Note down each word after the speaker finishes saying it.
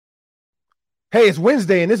Hey, it's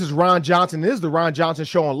Wednesday, and this is Ron Johnson. This is the Ron Johnson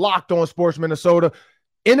Show on Locked On Sports Minnesota.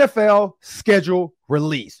 NFL schedule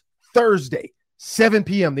release. Thursday, 7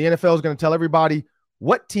 p.m. The NFL is going to tell everybody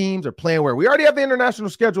what teams are playing where. We already have the international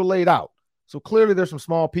schedule laid out, so clearly there's some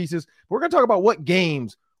small pieces. We're going to talk about what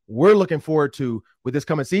games we're looking forward to with this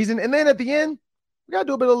coming season. And then at the end, we got to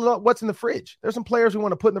do a bit of what's in the fridge. There's some players we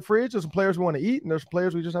want to put in the fridge. There's some players we want to eat, and there's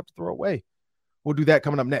players we just have to throw away. We'll do that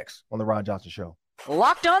coming up next on the Ron Johnson Show.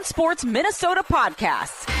 Locked On Sports Minnesota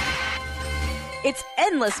podcasts. It's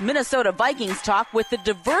endless Minnesota Vikings talk with the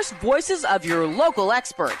diverse voices of your local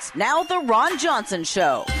experts. Now the Ron Johnson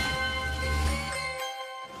Show.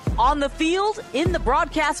 On the field, in the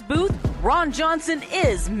broadcast booth, Ron Johnson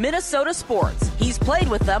is Minnesota sports. He's played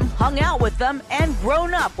with them, hung out with them, and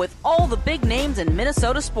grown up with all the big names in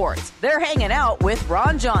Minnesota sports. They're hanging out with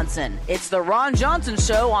Ron Johnson. It's the Ron Johnson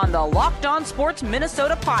Show on the Locked On Sports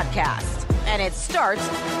Minnesota podcast. And it starts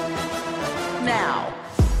now.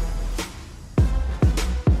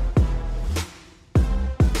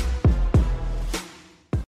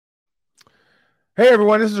 Hey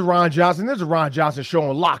everyone, this is Ron Johnson. This is the Ron Johnson Show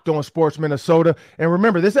on Locked On Sports Minnesota. And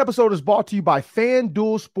remember, this episode is brought to you by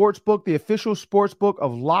FanDuel Sportsbook, the official sportsbook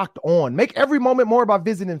of Locked On. Make every moment more by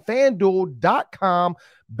visiting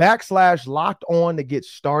FanDuel.com/Locked On to get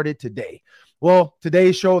started today. Well,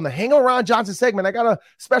 today's show in the Hang on Ron Johnson segment, I got a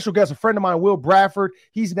special guest, a friend of mine, Will Bradford.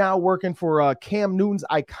 He's now working for Cam Newton's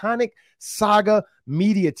iconic Saga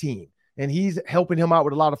media team. And he's helping him out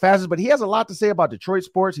with a lot of facets, but he has a lot to say about Detroit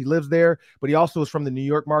sports. He lives there, but he also is from the New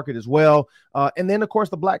York market as well. And then, of course,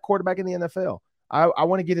 the black quarterback in the NFL. I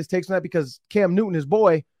want to get his takes on that because Cam Newton, his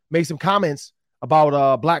boy, made some comments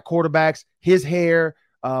about black quarterbacks, his hair,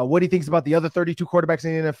 what he thinks about the other 32 quarterbacks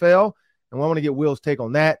in the NFL. And I want to get Will's take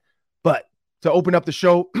on that. But to open up the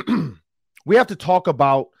show, we have to talk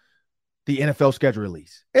about the NFL schedule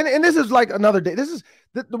release. And this is like another day. This is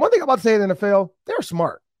the one thing I'm about to say in the NFL, they're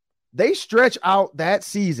smart. They stretch out that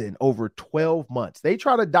season over 12 months. They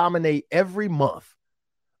try to dominate every month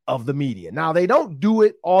of the media. Now, they don't do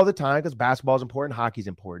it all the time because basketball is important, hockey's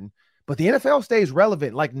important, but the NFL stays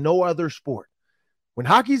relevant like no other sport. When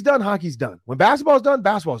hockey's done, hockey's done. When basketball's done,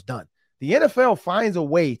 basketball's done. The NFL finds a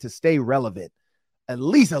way to stay relevant at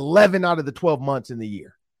least 11 out of the 12 months in the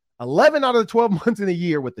year. 11 out of the 12 months in the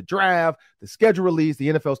year with the draft, the schedule release, the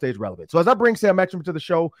NFL stays relevant. So as I bring Sam Ekstrom to the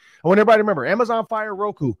show, I want everybody to remember Amazon Fire,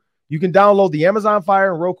 Roku. You can download the Amazon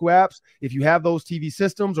Fire and Roku apps if you have those TV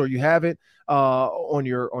systems or you have it on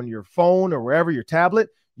your phone or wherever, your tablet.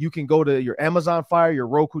 You can go to your Amazon Fire, your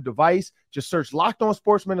Roku device. Just search Locked On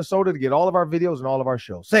Sports Minnesota to get all of our videos and all of our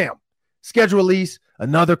shows. Sam, schedule release,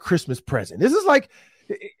 another Christmas present. This is like,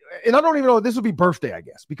 and I don't even know, this will be birthday, I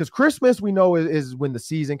guess, because Christmas we know is when the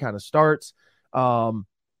season kind of starts. And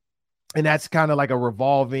that's kind of like a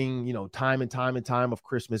revolving, time of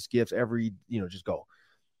Christmas gifts every, just go.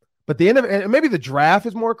 But the end of it, and maybe the draft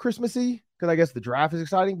is more Christmassy because I guess the draft is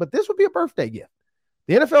exciting, but this would be a birthday gift.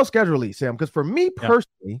 The NFL schedule release, Sam, because for me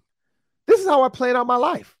personally, this is how I plan out my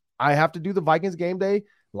life. I have to do the Vikings game day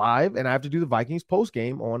live, and I have to do the Vikings post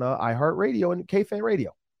game on iHeartRadio and KFan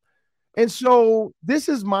Radio. And so this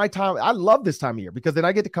is my time. I love this time of year because then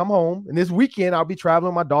I get to come home, and this weekend I'll be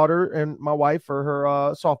traveling with my daughter and my wife for her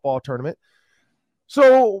softball tournament.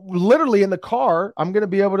 So literally in the car, I'm going to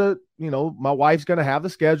be able to, my wife's going to have the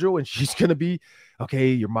schedule and she's going to be,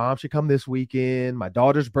 okay, your mom should come this weekend. My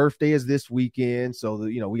daughter's birthday is this weekend. So,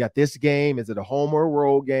 we got this game. Is it a home or a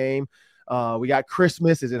road game? We got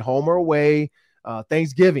Christmas. Is it home or away?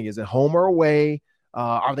 Thanksgiving. Is it home or away?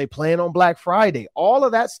 Are they playing on Black Friday? All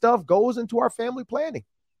of that stuff goes into our family planning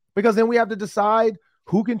because then we have to decide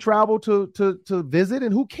who can travel to visit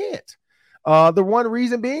and who can't. The one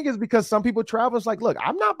reason being is because some people travel. It's like, look,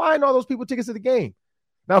 I'm not buying all those people tickets to the game.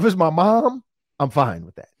 Now, if it's my mom, I'm fine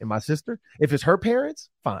with that. And my sister, if it's her parents,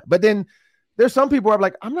 fine. But then there's some people who are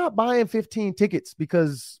like, I'm not buying 15 tickets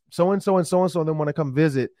because so-and-so and so-and-so then want to come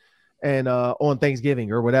visit and on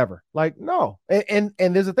Thanksgiving or whatever. Like, no. And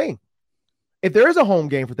there's a thing. If there is a home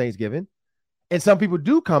game for Thanksgiving and some people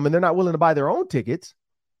do come and they're not willing to buy their own tickets,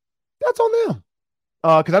 that's on them.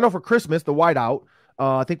 Because I know for Christmas, the whiteout,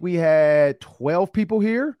 I think we had 12 people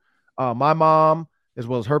here, my mom, as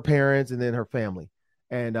well as her parents and then her family.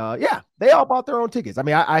 And they all bought their own tickets. I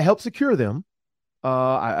mean, I helped secure them.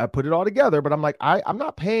 I put it all together, but I'm like, I'm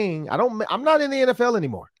not paying. I'm not in the NFL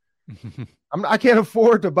anymore. I can't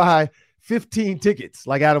afford to buy 15 tickets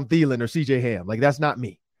like Adam Thielen or CJ Ham. Like, that's not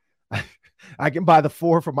me. I can buy the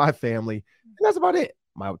 4 for my family. And that's about it.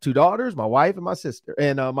 My 2 daughters, my wife and my sister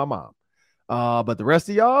and my mom. But the rest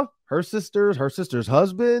of y'all, her sister's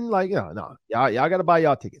husband. Like, no, y'all got to buy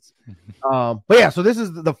y'all tickets. But yeah, so this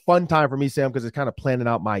is the fun time for me, Sam, because it's kind of planning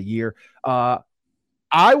out my year.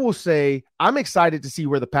 I will say I'm excited to see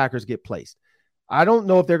where the Packers get placed. I don't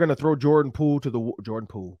know if they're going to throw Jordan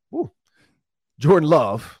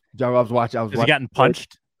Love. Has he gotten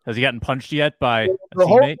punched? Has he gotten punched yet by a the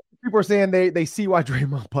teammate? People are saying they see why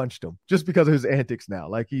Draymond punched him just because of his antics now.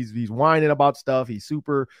 Like he's whining about stuff. He's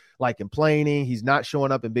super like complaining. He's not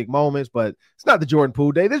showing up in big moments, but it's not the Jordan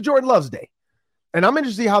Poole day. This is Jordan Love's day. And I'm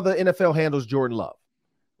interested to see how the NFL handles Jordan Love.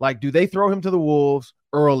 Like, do they throw him to the Wolves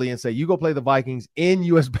early and say, you go play the Vikings in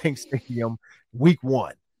US Bank Stadium week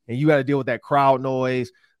 1, and you got to deal with that crowd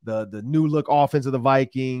noise, the new look offense of the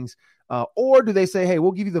Vikings? Or do they say, hey,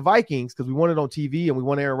 we'll give you the Vikings because we want it on TV and we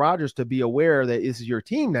want Aaron Rodgers to be aware that this is your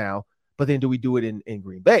team now, but then do we do it in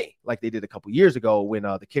Green Bay like they did a couple years ago when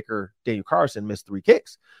the kicker, Daniel Carlson, missed 3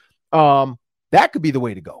 kicks? That could be the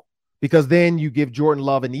way to go, because then you give Jordan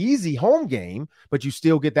Love an easy home game, but you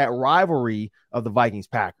still get that rivalry of the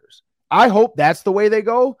Vikings-Packers. I hope that's the way they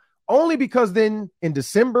go, only because then in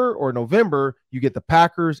December or November, you get the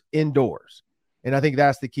Packers indoors. And I think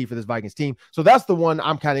that's the key for this Vikings team. So that's the one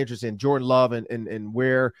I'm kind of interested in, Jordan Love and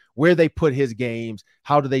where they put his games.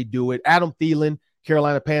 How do they do it? Adam Thielen,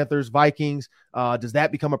 Carolina Panthers, Vikings. Does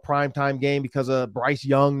that become a primetime game because of Bryce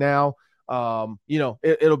Young now?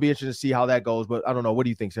 It'll be interesting to see how that goes. But I don't know. What do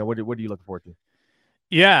you think, Sam? What are you looking forward to?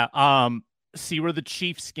 Yeah. See where the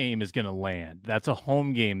Chiefs game is going to land. That's a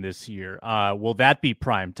home game this year. Will that be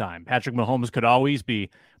primetime? Patrick Mahomes could always be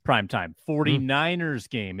primetime. 49ers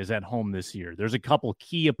game is at home this year. There's a couple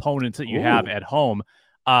key opponents that you have at home.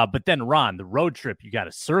 But then, Ron, the road trip, you got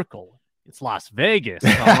to circle. It's Las Vegas.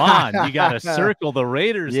 Come on. You got to circle the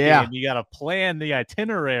Raiders game. You got to plan the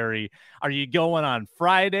itinerary. Are you going on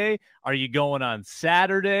Friday? Are you going on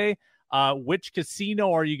Saturday? Which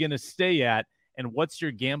casino are you going to stay at? And what's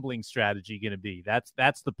your gambling strategy going to be? That's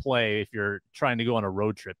the play if you're trying to go on a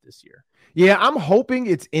road trip this year. Yeah, I'm hoping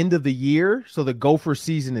it's end of the year, so the Gopher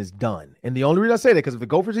season is done. And the only reason I say that, because if the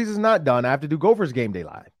Gopher season is not done, I have to do Gophers Game Day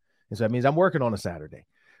Live. And so that means I'm working on a Saturday.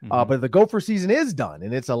 But if the Gopher season is done,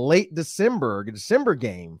 and it's a late December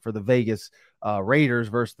game for the Vegas Raiders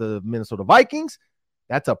versus the Minnesota Vikings,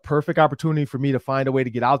 that's a perfect opportunity for me to find a way to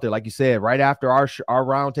get out there. Like you said, right after our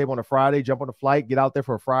round table on a Friday, jump on a flight, get out there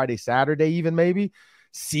for a Friday, Saturday, even maybe.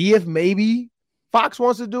 See if maybe Fox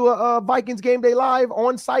wants to do a Vikings Game Day Live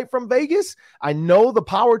on site from Vegas. I know the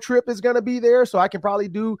power trip is going to be there, so I can probably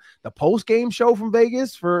do the post-game show from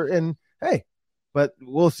Vegas but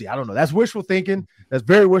we'll see. I don't know. That's wishful thinking. That's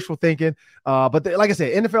very wishful thinking. But like I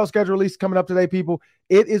said, NFL schedule release coming up today, people.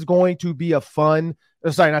 It is going to be a fun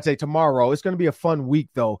tomorrow. It's going to be a fun week,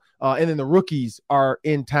 though. And then the rookies are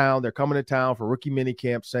in town. They're coming to town for rookie mini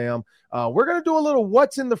camp, Sam. We're going to do a little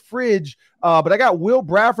what's in the fridge. But I got Will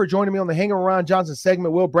Bradford joining me on the Hanging Around Johnson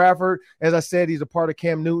segment. Will Bradford, as I said, he's a part of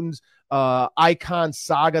Cam Newton's Icon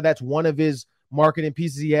Saga. That's one of his marketing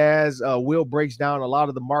pieces he has. Will breaks down a lot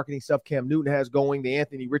of the marketing stuff Cam Newton has going, the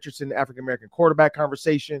Anthony Richardson African-American quarterback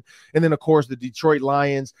conversation, and then, of course, the Detroit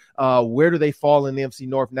Lions. Where do they fall in the NFC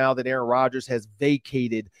North now that Aaron Rodgers has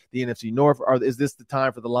vacated the NFC North? Is this the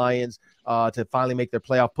time for the Lions to finally make their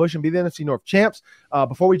playoff push and be the NFC North champs?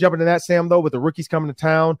 Before we jump into that, Sam, though, with the rookies coming to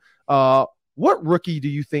town, what rookie do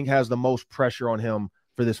you think has the most pressure on him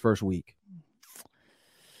for this first week?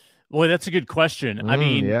 Boy, that's a good question. I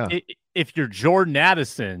mean, if you're Jordan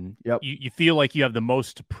Addison, you feel like you have the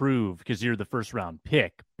most to prove because you're the first-round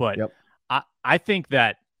pick. But I think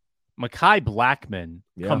that Mekhi Blackmon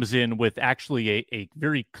comes in with actually a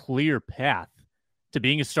very clear path to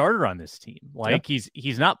being a starter on this team. Like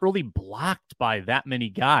he's not really blocked by that many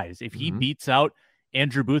guys. If he beats out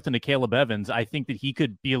Andrew Booth and Caleb Evans, I think that he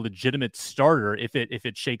could be a legitimate starter if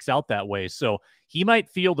it shakes out that way. So he might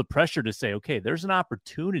feel the pressure to say, okay, there's an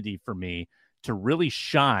opportunity for me to really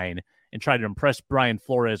shine and try to impress Brian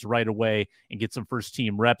Flores right away and get some first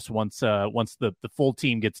team reps once the full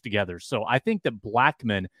team gets together. So I think that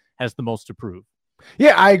Blackmon has the most to prove.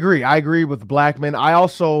 Yeah, I agree. I agree with Blackmon.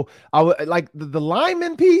 I would like the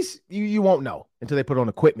lineman piece. You won't know until they put on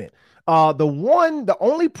equipment. The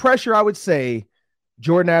only pressure I would say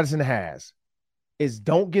Jordan Addison has is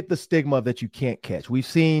don't get the stigma that you can't catch. We've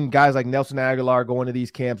seen guys like Nelson Aguilar go into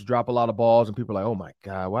these camps, drop a lot of balls, and people are like, oh my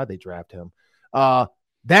God, why'd they draft him?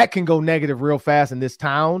 That can go negative real fast in this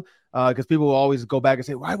town because people will always go back and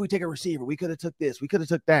say, why did we take a receiver? We could have took this. We could have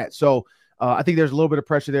took that. So I think there's a little bit of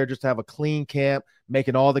pressure there just to have a clean camp,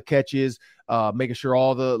 making all the catches, making sure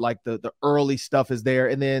all the early stuff is there,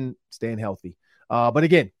 and then staying healthy. But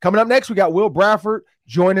again, coming up next, we got Will Bradford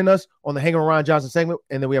joining us on the Hanging Around Johnson segment,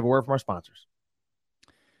 and then we have a word from our sponsors.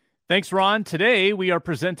 Thanks, Ron. Today we are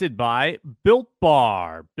presented by Built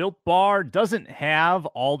Bar. Built Bar doesn't have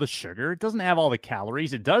all the sugar. It doesn't have all the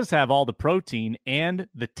calories. It does have all the protein and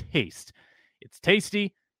the taste. It's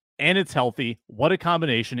tasty and it's healthy. What a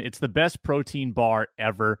combination. It's the best protein bar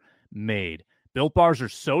ever made. Built Bars are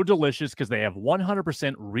so delicious because they have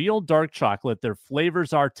 100% real dark chocolate. Their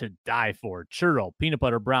flavors are to die for. Churro, peanut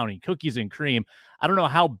butter brownie, cookies and cream. I don't know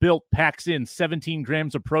how Built packs in 17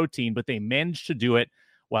 grams of protein, but they managed to do it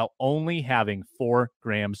while only having 4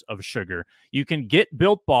 grams of sugar. You can get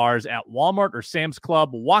Built Bars at Walmart or Sam's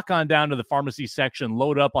Club. Walk on down to the pharmacy section,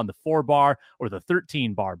 load up on the 4-bar or the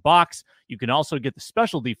 13-bar box. You can also get the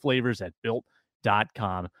specialty flavors at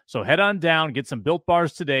Built.com. So head on down, get some Built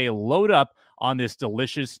Bars today, load up on this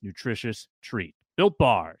delicious, nutritious treat. Built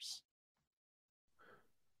Bars.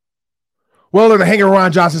 Well, in the Hanging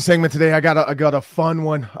Ron Johnson segment today, I got a fun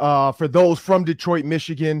one for those from Detroit,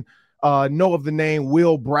 Michigan. Know of the name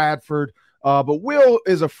Will Bradford, but Will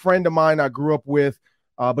is a friend of mine I grew up with,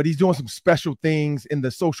 but he's doing some special things in the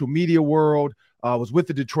social media world. Was with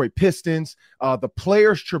the Detroit Pistons, the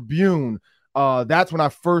Players Tribune. That's when I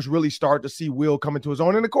first really started to see Will come into his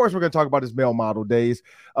own. And of course, we're going to talk about his male model days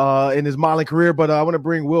in his modeling career, but I want to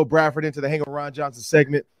bring Will Bradford into the Hanging Ron Johnson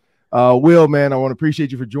segment. Will, man, I want to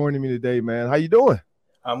appreciate you for joining me today, man. How you doing?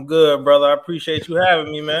 I'm good, brother. I appreciate you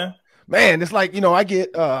having me, man. Man, it's like,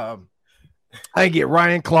 I can get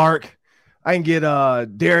Ryan Clark. I can get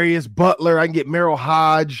Darius Butler. I can get Merrill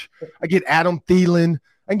Hodge. I get Adam Thielen.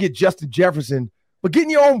 I can get Justin Jefferson. But getting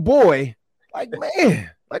your own boy, like,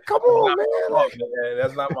 man, like, come on, man.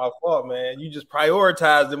 That's not my fault, man. You just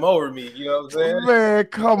prioritized them over me. You know what I'm saying? Man,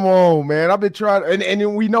 come on, man. I've been trying,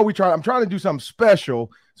 and we know I'm trying to do something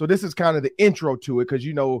special. So this is kind of the intro to it because,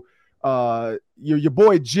 your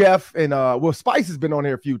boy Jeff and Spice has been on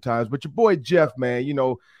here a few times, but your boy Jeff, man,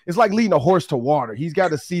 it's like leading a horse to water. He's got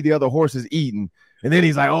to see the other horses eating, and then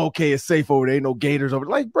he's like, oh, okay, it's safe over there, ain't no gators over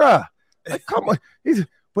there. Like, bruh, like, come on.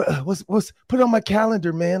 What's put it on my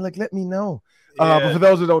calendar, man? Like, let me know. Yeah. But for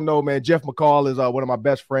those who don't know, man, Jeff McCall is one of my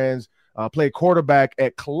best friends. Played quarterback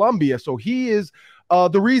at Columbia, so he is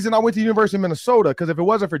the reason I went to the University of Minnesota. Because if it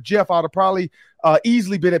wasn't for Jeff, I'd have probably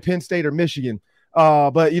easily been at Penn State or Michigan.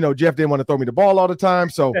 But Jeff didn't want to throw me the ball all the time,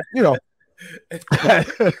 so Hey,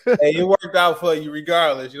 it worked out for you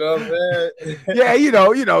regardless. You know what I'm saying?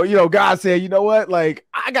 Yeah, God said, you know what? Like,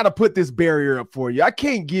 I got to put this barrier up for you. I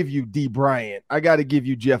can't give you D. Bryant. I got to give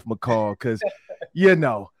you Jeff McCall because,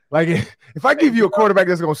 like if I give you a quarterback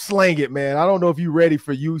that's gonna slang it, man, I don't know if you're ready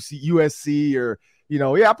for USC or.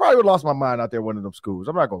 I probably would have lost my mind out there one of them schools.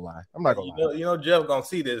 I'm not gonna lie. Jeff gonna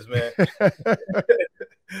see this, man.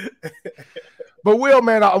 But Will,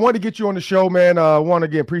 man, I want to get you on the show, man. I want to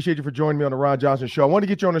again appreciate you for joining me on the Ron Johnson Show. I want to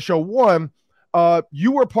get you on the show. One,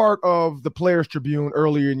 you were part of the Players Tribune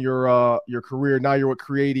earlier in your career. Now you're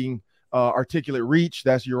creating Articulate Reach.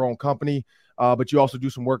 That's your own company, but you also do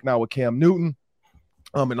some work now with Cam Newton.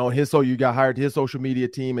 And on you got hired to his social media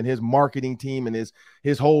team and his marketing team and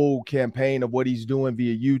his whole campaign of what he's doing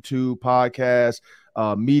via YouTube, podcasts,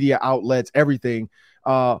 media outlets, everything.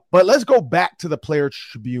 But let's go back to the Players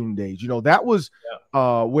Tribune days. That was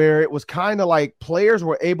where it was kind of like players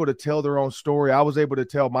were able to tell their own story. I was able to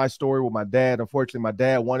tell my story with my dad. Unfortunately, my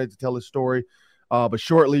dad wanted to tell his story. But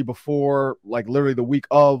shortly before, like literally the week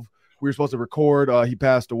of we were supposed to record, he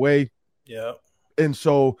passed away. Yeah. And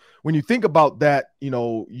so when you think about that,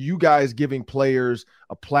 you guys giving players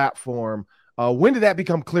a platform, when did that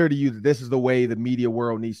become clear to you that this is the way the media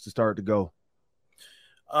world needs to start to go?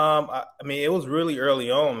 I mean, it was really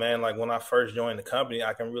early on, man. Like when I first joined the company,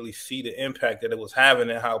 I can really see the impact that it was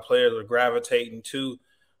having and how players are gravitating to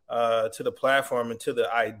the platform and to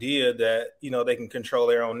the idea that, they can control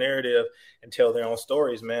their own narrative and tell their own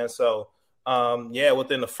stories, man. So,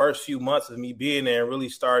 within the first few months of me being there and really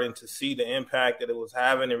starting to see the impact that it was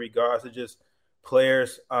having in regards to just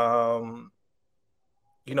players, being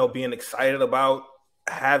excited about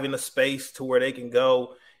having a space to where they can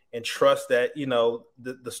go and trust that,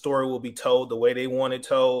 the story will be told the way they want it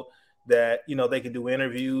told, that, they can do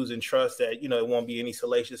interviews and trust that, it won't be any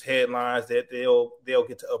salacious headlines, that they'll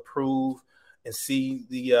get to approve and see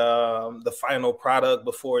the final product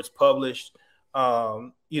before it's published.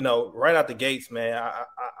 Right out the gates, man,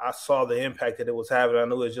 I saw the impact that it was having. I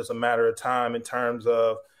knew it was just a matter of time in terms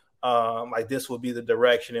of like this would be the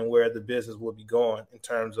direction and where the business will be going in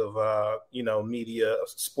terms of, media,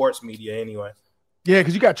 sports media anyway. Yeah,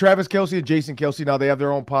 because you got Travis Kelce and Jason Kelce now. They have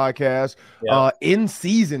their own podcast in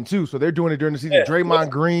season too. So they're doing it during the season.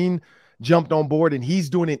 Draymond Green jumped on board and he's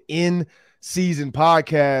doing an in-season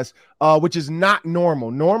podcast, which is not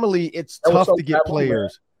normal. Normally it's tough to get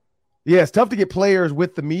players. Yeah, it's tough to get players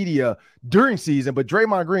with the media during season, but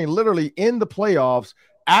Draymond Green literally in the playoffs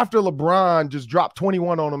after LeBron just dropped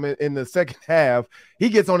 21 on him in the second half, he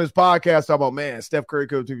gets on his podcast talking about, man, Steph Curry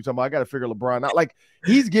could be talking about, I got to figure LeBron out. Like,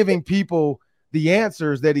 he's giving people the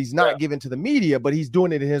answers that he's not giving to the media, but he's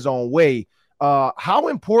doing it in his own way. How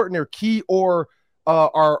important or key or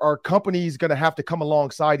are companies going to have to come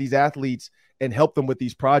alongside these athletes and help them with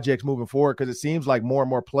these projects moving forward? Because it seems like more and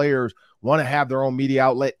more players want to have their own media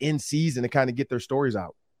outlet in season to kind of get their stories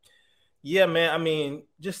out. Yeah, man. I mean,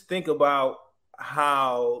 just think about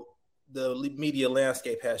how the media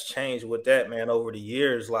landscape has changed with that, man, over the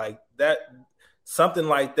years. Like that, something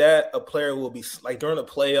like that, a player will be like during the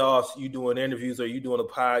playoffs, you doing interviews or you doing a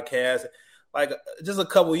podcast. Like just a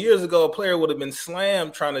couple of years ago, a player would have been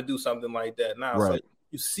slammed trying to do something like that. Now, right. So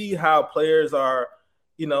you see how players are,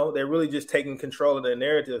 they're really just taking control of their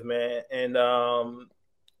narrative, man. And,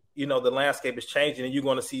 the landscape is changing and you're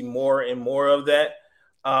going to see more and more of that.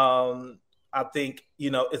 I think,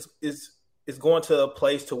 it's going to a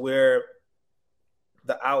place to where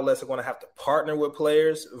the outlets are going to have to partner with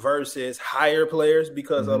players versus hire players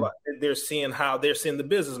because they're seeing the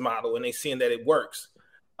business model and they're seeing that it works.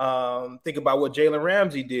 Think about what Jalen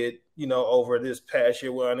Ramsey did, over this past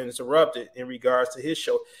year when Uninterrupted in regards to his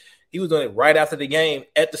show. He was doing it right after the game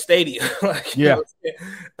at the stadium.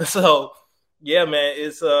 So, yeah, man,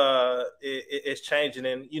 it's changing.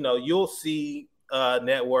 And, you'll see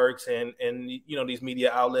networks and these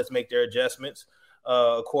media outlets make their adjustments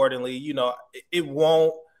accordingly.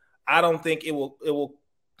 I don't think it will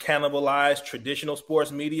cannibalize traditional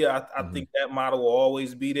sports media. I think that model will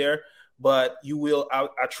always be there. But I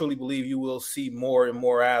truly believe you will see more and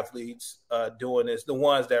more athletes doing this, the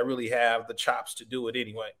ones that really have the chops to do it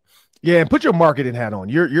anyway. Yeah, and put your marketing hat on.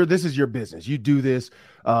 This is your business. You do this.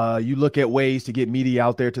 You look at ways to get media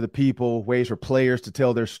out there to the people, ways for players to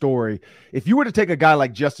tell their story. If you were to take a guy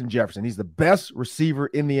like Justin Jefferson, he's the best receiver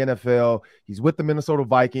in the NFL. He's with the Minnesota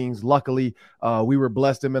Vikings. Luckily, we were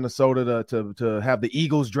blessed in Minnesota to have the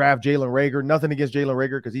Eagles draft Jalen Reagor. Nothing against Jalen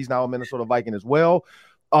Reagor because he's now a Minnesota Viking as well.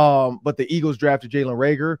 But the Eagles drafted Jalen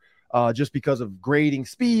Reagor just because of grading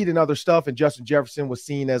speed and other stuff. And Justin Jefferson was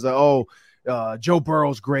seen as Joe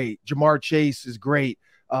Burrow's great. Jamar Chase is great.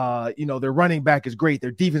 Their running back is great.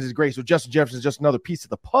 Their defense is great. So Justin Jefferson is just another piece of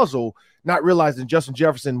the puzzle, not realizing Justin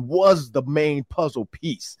Jefferson was the main puzzle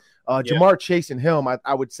piece. Jamar Chase and him,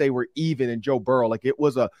 I would say, were even in Joe Burrow. Like it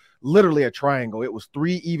was literally a triangle. It was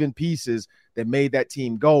three even pieces that made that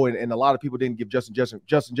team go. And a lot of people didn't give Justin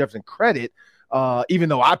Jefferson credit. Even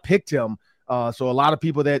though I picked him. So a lot of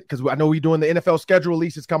people because I know we're doing the NFL schedule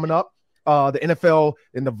releases coming up. The NFL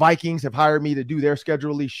and the Vikings have hired me to do their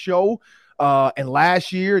schedule release show. And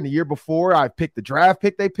last year and the year before, I picked the draft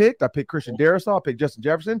pick they picked. I picked Christian Darrisaw, I picked Justin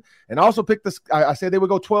Jefferson, and also picked I said they would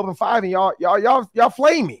go 12-5, and y'all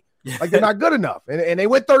flame me. Like they're not good enough. And they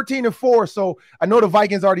went 13-4. So I know the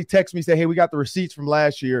Vikings already text me, say, hey, we got the receipts from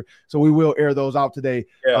last year. So we will air those out today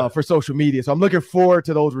for social media. So I'm looking forward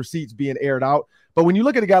to those receipts being aired out. But when you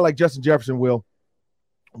look at a guy like Justin Jefferson, Will,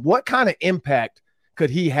 what kind of impact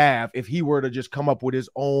could he have if he were to just come up with his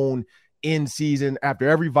own in season after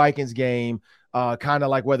every Vikings game, kind of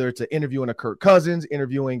like whether it's an interviewing a Kirk Cousins,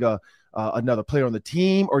 interviewing another player on the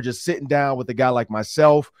team, or just sitting down with a guy like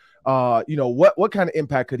myself? What kind of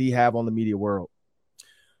impact could he have on the media world?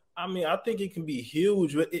 I mean, I think it can be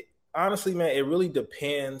huge, but honestly, man, it really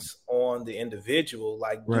depends on the individual.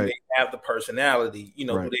 Like, do they have the personality? Do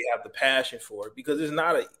they have the passion for it? Because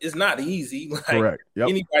it's not easy. Like, correct. Yep.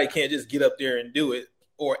 Anybody can't just get up there and do it,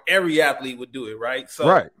 or every athlete would do it, right?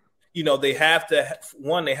 So, they have to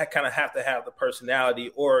kind of have to have the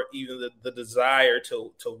personality or even the desire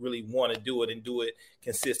to really want to do it and do it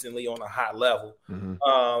consistently on a high level.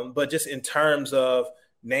 But just in terms of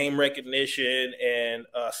name recognition and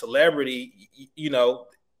celebrity,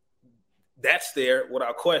 that's there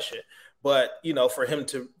without question. But, for him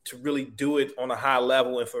to really do it on a high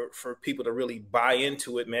level and for people to really buy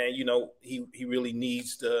into it, man, he really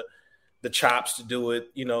needs the chops to do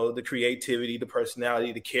it, the creativity, the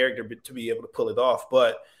personality, the character to be able to pull it off.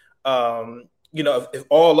 But, if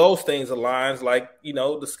all those things aligns, like,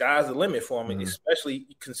 the sky's the limit for him, especially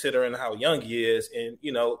considering how young he is. And,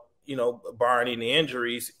 barring any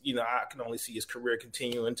injuries, I can only see his career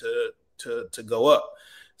continuing to go up.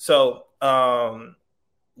 So,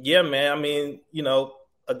 yeah, man, I mean,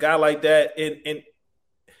 a guy like that. And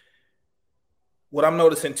what I'm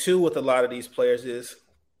noticing too with a lot of these players is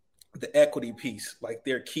the equity piece. Like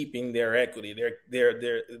they're keeping their equity, they're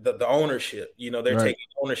the ownership, they're taking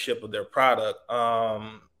ownership of their product,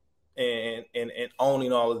 and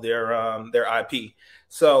owning all of their IP.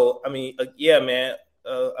 So, I mean, yeah, man,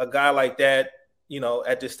 a guy like that,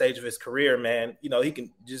 at this stage of his career, man, he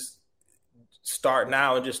can just start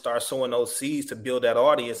now and just start sowing those seeds to build that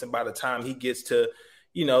audience. And by the time he gets to,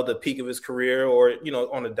 the peak of his career or,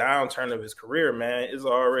 on the downturn of his career, man,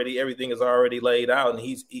 everything is already laid out, and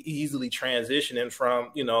he's easily transitioning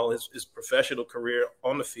from, his professional career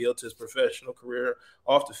on the field to his professional career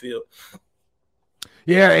off the field.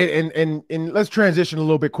 Yeah, and let's transition a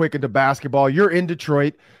little bit quick into basketball. You're in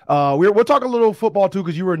Detroit. We'll talk a little football too,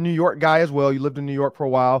 because you were a New York guy as well. You lived in New York for a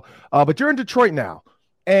while, but you're in Detroit now.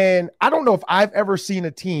 And I don't know if I've ever seen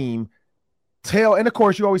a team tell, and of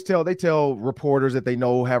course they tell reporters that they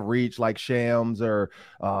know have reach, like Shams or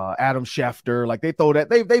Adam Schefter, like they throw that,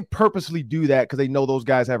 they purposely do that because they know those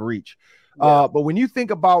guys have reach. Yeah. But when you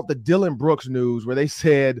think about the Dillon Brooks news, where they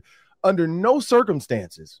said under no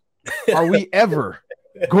circumstances are we ever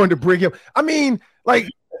going to bring him. I mean, like,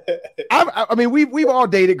 we've all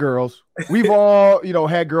dated girls. We've all,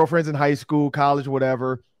 had girlfriends in high school, college,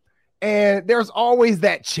 whatever. And there's always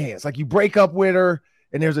that chance. Like, you break up with her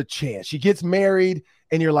and there's a chance. She gets married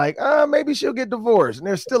and you're like, maybe she'll get divorced. And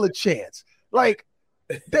there's still a chance. Like,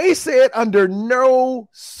 they said under no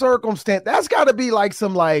circumstance. That's got to be like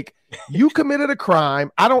some, like, you committed a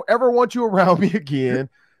crime. I don't ever want you around me again.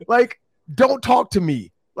 Like, don't talk to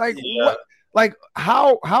me. Like, yeah. What? Like,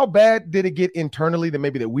 how bad did it get internally that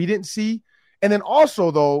maybe that we didn't see? And then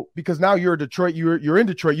also, though, because now you're in Detroit, you're in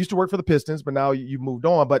Detroit, you used to work for the Pistons, but now you've moved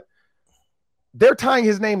on. But they're tying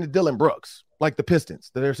his name to Dillon Brooks, like the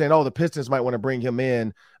Pistons. They're saying, the Pistons might want to bring him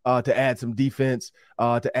in to add some defense,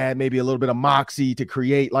 to add maybe a little bit of moxie, to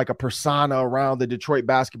create like a persona around the Detroit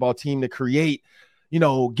basketball team, to create,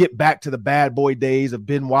 get back to the bad boy days of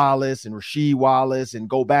Ben Wallace and Rasheed Wallace and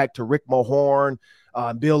go back to Rick Mahorn,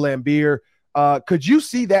 Bill Laimbeer. Could you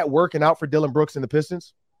see that working out for Dillon Brooks and the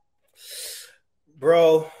Pistons?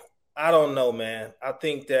 Bro, I don't know, man. I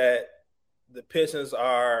think that the Pistons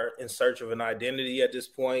are in search of an identity at this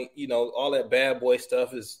point. All that bad boy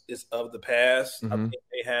stuff is of the past. Mm-hmm. I think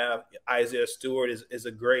they have Isaiah Stewart is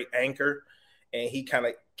a great anchor, and he kind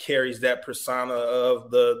of carries that persona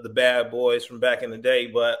of the bad boys from back in the day.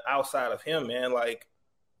 But outside of him, man, like,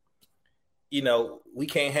 we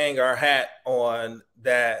can't hang our hat on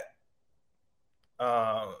that,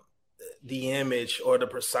 the image or the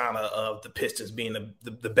persona of the Pistons being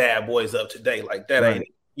the bad boys of today. Like, that right. Ain't,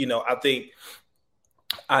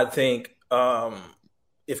 I think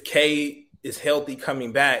if Cade is healthy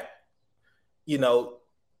coming back, the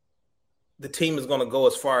team is going to go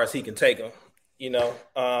as far as he can take them, and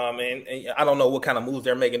I don't know what kind of moves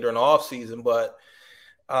they're making during the offseason, but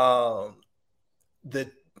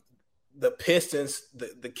the Pistons,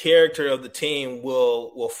 the character of the team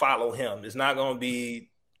will follow him. It's not going to be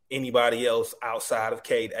anybody else outside of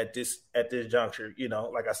Cade at this juncture,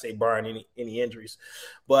 like I say, barring any injuries.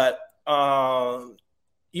 But, man,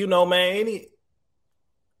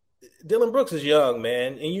 Dillon Brooks is young,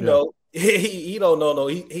 man. And, he don't know. No,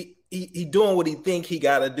 he doing what he think he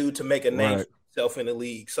got to do to make a name for himself in the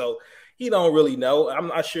league. So he don't really know. I'm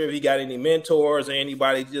not sure if he got any mentors or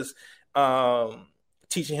anybody just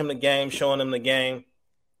teaching him the game, showing him the game.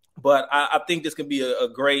 But I think this could be a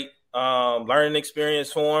great learning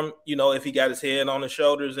experience for him, if he got his head on his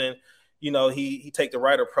shoulders and, he take the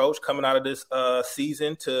right approach coming out of this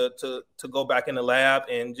season to go back in the lab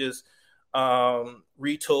and just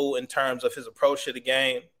retool in terms of his approach to the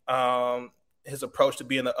game, his approach to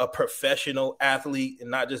being a professional athlete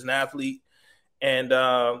and not just an athlete. And,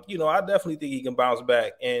 I definitely think he can bounce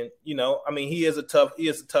back. And, he is a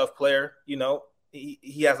tough player.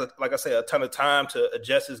 He has, like I say, a ton of time to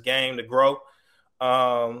adjust his game, to grow,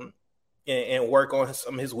 and work on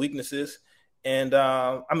some of his weaknesses. And,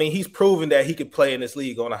 he's proven that he could play in this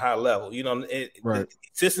league on a high level. The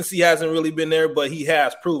consistency hasn't really been there, but he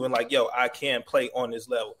has proven like, I can play on this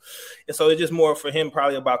level. And so it's just more for him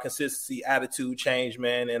probably about consistency, attitude change,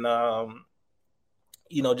 man. And,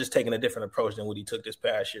 just taking a different approach than what he took this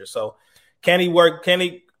past year. So can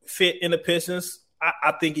he fit in the Pistons?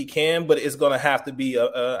 I think he can, but it's going to have to be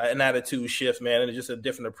an attitude shift, man, and just a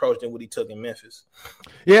different approach than what he took in Memphis.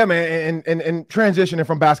 Yeah, man, and transitioning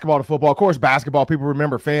from basketball to football. Of course, basketball, people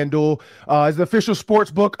remember FanDuel is the official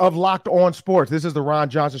sports book of Locked On Sports. This is the Ron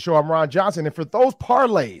Johnson Show. I'm Ron Johnson, and for those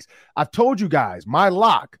parlays, I've told you guys, my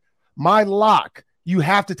lock, you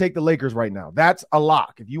have to take the Lakers right now. That's a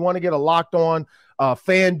lock. If you want to get a Locked On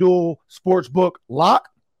FanDuel Sportsbook lock,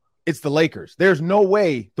 it's the Lakers. There's no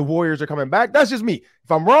way the Warriors are coming back. That's just me.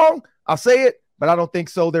 If I'm wrong, I'll say it, but I don't think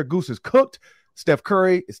so. Their goose is cooked. Steph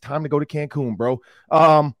Curry, it's time to go to Cancun, bro.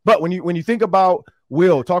 But when you think about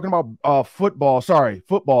Will talking about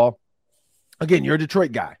football, again, you're a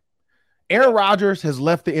Detroit guy. Aaron Rodgers has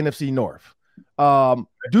left the NFC North.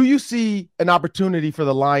 Do you see an opportunity for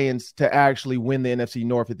the Lions to actually win the NFC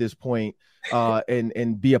North at this point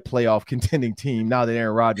and be a playoff contending team now that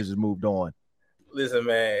Aaron Rodgers has moved on? Listen,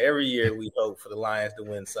 man, every year we hope for the Lions to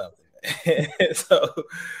win something. So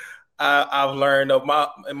I've learned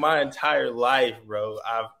in my entire life, bro,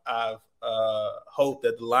 I've hoped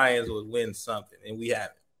that the Lions would win something, and we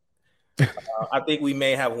haven't. I think we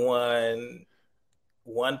may have won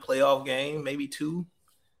one playoff game, maybe two.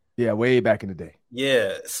 Yeah, way back in the day.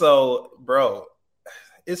 Yeah. So, bro,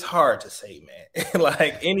 it's hard to say, man.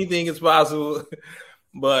 Like, anything is possible.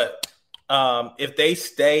 But if they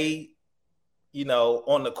stay,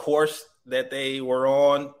 on the course that they were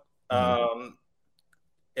on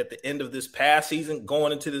at the end of this past season,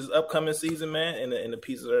 going into this upcoming season, man, and the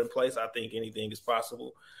pieces are in place, I think anything is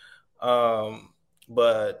possible.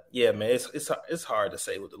 But yeah, man, it's hard to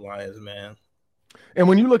say with the Lions, man. And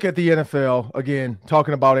when you look at the NFL, again,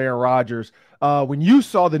 talking about Aaron Rodgers, when you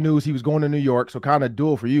saw the news he was going to New York, so kind of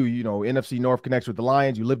dual for you, NFC North connects with the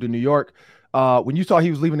Lions. You lived in New York. When you saw he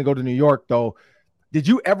was leaving to go to New York, though, did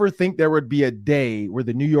you ever think there would be a day where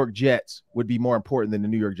the New York Jets would be more important than the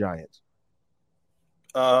New York Giants?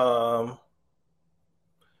 I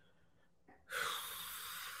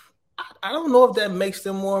don't know if that makes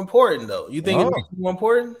them more important, though. You think it makes them more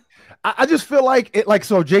important? I just feel like it,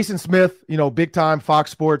 so Jason Smith, big time Fox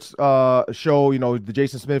Sports show, the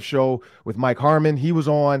Jason Smith show with Mike Harmon, he was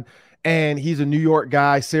on, and he's a New York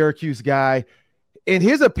guy, Syracuse guy. In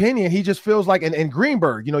his opinion, he just feels like, and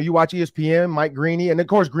Greenberg, you watch ESPN, Mike Greeny, and of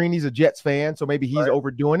course Greeny's a Jets fan, so maybe he's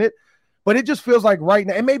overdoing it, but it just feels like right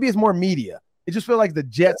now, and maybe it's more media. It just feels like the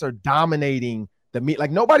Jets are dominating the meat.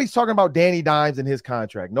 Like, nobody's talking about Danny Dimes and his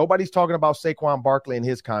contract. Nobody's talking about Saquon Barkley and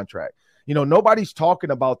his contract. Nobody's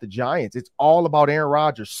talking about the Giants. It's all about Aaron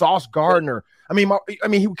Rodgers, Sauce Gardner. I mean,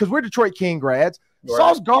 because we're Detroit King grads. Right.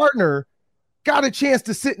 Sauce Gardner got a chance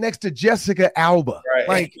to sit next to Jessica Alba. Right.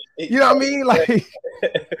 Like, you know what I mean? Like,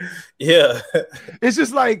 yeah. It's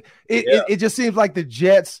just like it just seems like the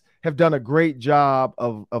Jets have done a great job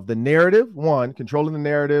of the narrative. One, controlling the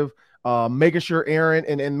narrative, making sure Aaron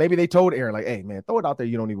and maybe they told Aaron, like, hey, man, throw it out there.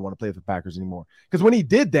 You don't even want to play for the Packers anymore. Because when he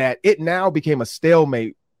did that, it now became a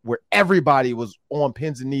stalemate where everybody was on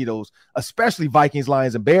pins and needles, especially Vikings,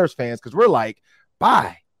 Lions, and Bears fans, because we're like,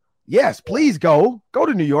 bye. Yes, please go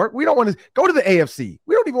to New York. We don't want to go to the AFC.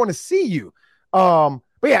 We don't even want to see you. But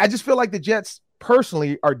yeah, I just feel like the Jets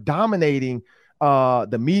personally are dominating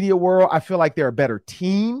the media world. I feel like they're a better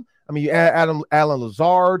team. I mean, you add Alan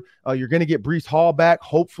Lazard. You're going to get Breece Hall back,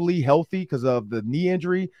 hopefully healthy because of the knee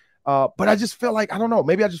injury. But I just feel like, I don't know,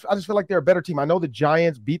 maybe I just feel like they're a better team. I know the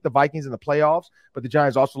Giants beat the Vikings in the playoffs, but the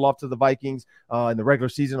Giants also lost to the Vikings in the regular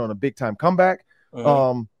season on a big time comeback.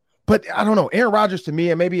 But I don't know, Aaron Rodgers to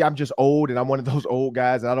me, and maybe I'm just old and I'm one of those old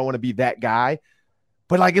guys and I don't want to be that guy.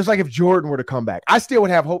 But like, it's like if Jordan were to come back, I still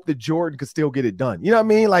would have hope that Jordan could still get it done. You know what I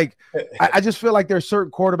mean? Like, I just feel like there's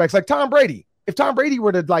certain quarterbacks like Tom Brady. If Tom Brady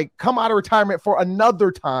were to like come out of retirement for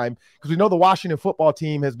another time, because we know the Washington football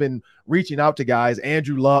team has been reaching out to guys,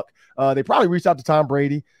 Andrew Luck, they probably reached out to Tom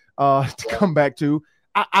Brady to come back to.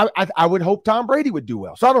 I would hope Tom Brady would do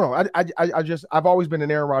well. So I don't know. I've always been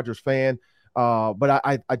an Aaron Rodgers fan, but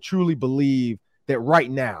I truly believe that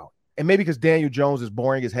right now, and maybe because Daniel Jones is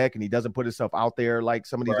boring as heck and he doesn't put himself out there like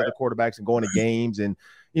some of these other quarterbacks and going to games, and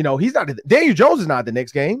he's not. Daniel Jones is not the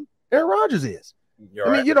next game. Aaron Rodgers is.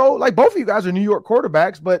 I mean, like both of you guys are New York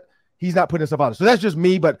quarterbacks, but he's not putting himself out there. So that's just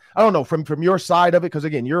me. But I don't know from your side of it, because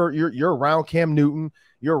again, you're around Cam Newton,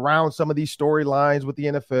 you're around some of these storylines with the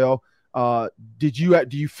NFL.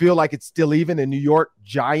 Do you feel like it's still even the New York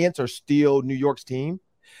Giants are still New York's team?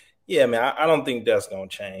 Yeah, man, I don't think that's gonna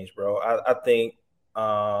change, bro. I think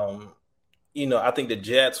I think the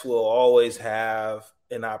Jets will always have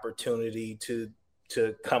an opportunity to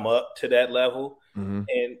come up to that level. Mm-hmm.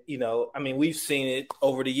 And, I mean, we've seen it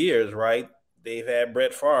over the years, right? They've had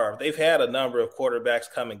Brett Favre. They've had a number of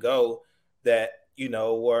quarterbacks come and go that,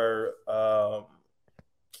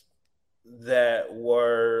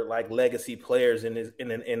 were like legacy players in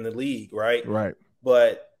the league, right? Right.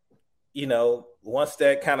 But, once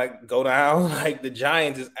that kind of go down, like the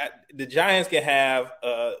Giants can have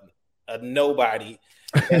a nobody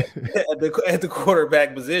at the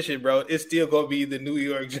quarterback position, bro. It's still gonna be the New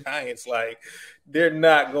York Giants. Like, they're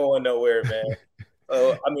not going nowhere, man.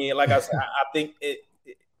 I mean, like I said, I think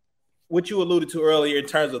what you alluded to earlier in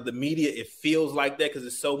terms of the media, it feels like that because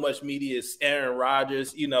there's so much media. It's Aaron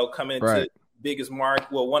Rodgers, coming into the biggest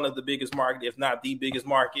market, well, one of the biggest market, if not the biggest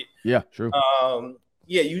market. Yeah, true.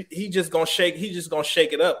 He's just gonna shake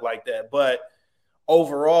it up like that. But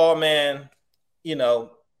overall, man,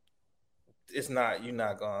 it's not, you're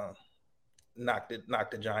not gonna knock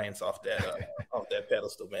the Giants off that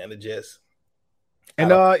pedestal, man. It just. And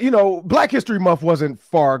Black History Month wasn't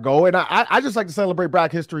far ago, and I just like to celebrate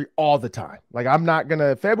Black History all the time. Like, I'm not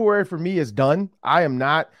gonna. February for me is done. I'm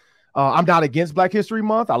not against Black History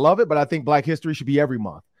Month. I love it, but I think Black History should be every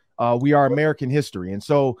month. We are American history, and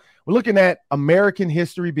so we're looking at American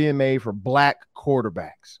history being made for Black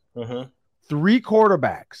quarterbacks. Mm-hmm. 3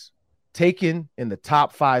 quarterbacks taken in the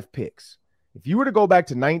top 5 picks. If you were to go back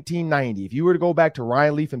to 1990, if you were to go back to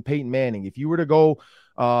Ryan Leaf and Peyton Manning, if you were to go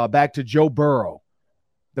back to Joe Burrow,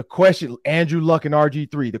 the question, Andrew Luck and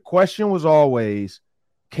RG3, the question was always,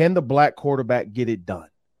 can the Black quarterback get it done?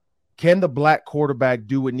 Can the Black quarterback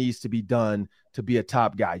do what needs to be done to be a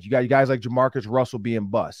top guy? You got guys like Jamarcus Russell being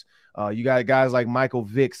bust. You got guys like Michael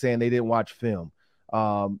Vick saying they didn't watch film.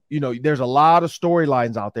 There's a lot of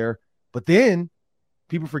storylines out there, but then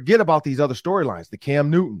people forget about these other storylines, the Cam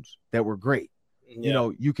Newtons that were great. Yeah.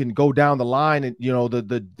 You can go down the line and,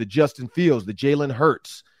 the Justin Fields, the Jalen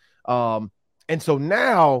Hurts. And so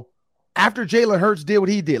now, after Jalen Hurts did what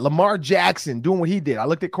he did, Lamar Jackson doing what he did, I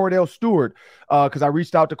looked at Cordell Stewart because I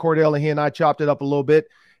reached out to Cordell and he and I chopped it up a little bit.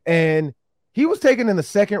 And he was taken in the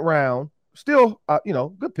 2nd round. Still,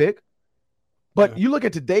 good pick. But you look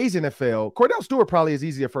at today's NFL, Cordell Stewart probably is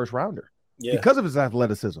easy a first rounder because of his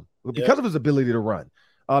athleticism, because of his ability to run,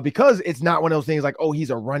 because it's not one of those things like, oh, he's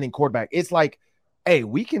a running quarterback. It's like, hey,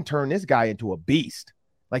 we can turn this guy into a beast.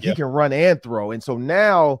 Like he can run and throw. And so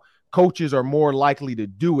now coaches are more likely to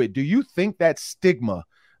do it. Do you think that stigma,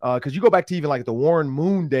 because you go back to even like the Warren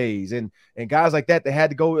Moon days and guys like that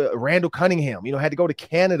had to go, Randall Cunningham, had to go to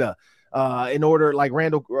Canada in order, like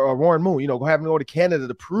Warren Moon, having to go to Canada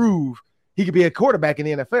to prove he could be a quarterback in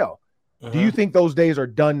the NFL. Do you think those days are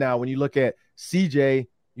done now when you look at CJ,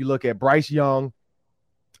 you look at Bryce Young,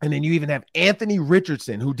 and then you even have Anthony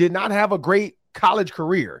Richardson, who did not have a great college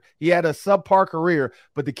career. He had a subpar career,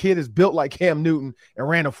 but the kid is built like Cam Newton and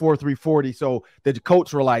ran a 4.3 40. So the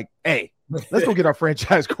coach were like, hey, let's go get our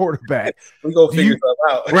franchise quarterback. We're going to figure this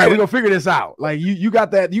out. Right, we're going to figure this out. Like you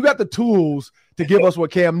got that. You got the tools to give us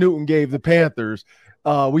what Cam Newton gave the Panthers.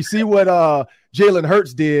 We see what Jalen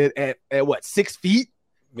Hurts did at what, 6 feet?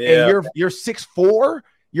 Yeah. And you're 6'4",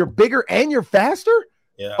 you're bigger and you're faster?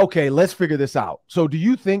 Yeah. Okay, let's figure this out. So do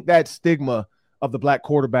you think that stigma of the Black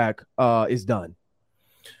quarterback is done?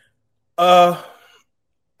 Or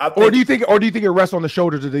do you think it rests on the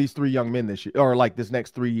shoulders of these 3 young men this year, or like this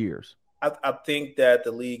next 3 years? I think that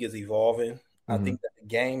the league is evolving. I think that the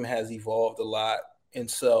game has evolved a lot. And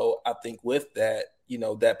so I think with that,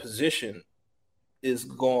 that position is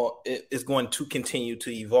going to continue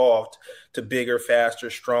to evolve to bigger,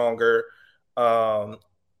 faster, stronger,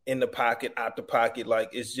 in the pocket, out the pocket.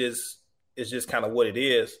 Like it's just kind of what it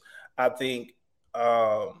is. I think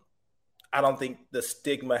I don't think the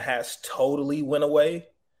stigma has totally went away,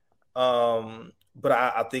 but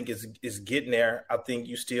I think it's getting there. I think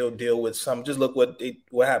you still deal with some. Just look what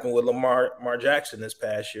happened with Lamar Jackson this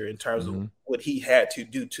past year in terms of what he had to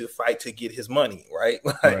do to fight to get his money, right?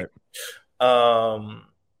 Right.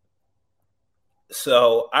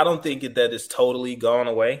 So I don't think that it's totally gone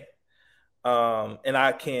away. And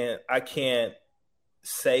I can't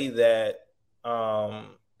say that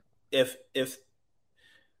if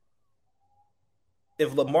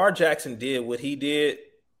Lamar Jackson did what he did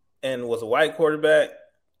and was a white quarterback,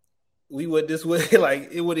 it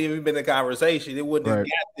wouldn't even been a conversation. It wouldn't have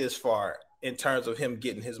got this far in terms of him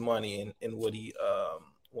getting his money and what he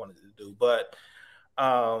wanted to do. But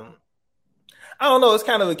I don't know. It's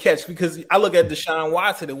kind of a catch because I look at Deshaun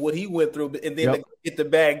Watson and what he went through, and then to get the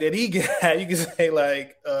bag that he got, you can say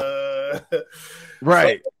like,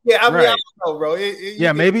 right? So, yeah, I mean, I don't know, bro.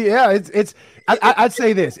 I'd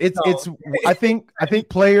say this. I think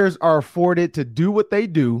players are afforded to do what they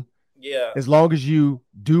do. Yeah. As long as you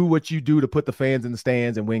do what you do to put the fans in the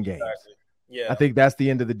stands and win games. Exactly. Yeah. I think that's the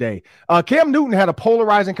end of the day. Cam Newton had a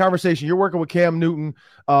polarizing conversation. You're working with Cam Newton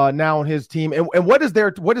now on his team. And what is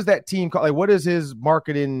that team called? Like, what is his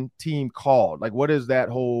marketing team called? Like, what is that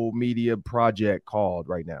whole media project called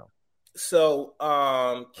right now? So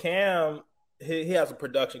Cam, he has a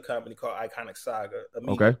production company called Iconic Saga.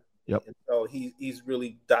 Okay. Yep. And so he's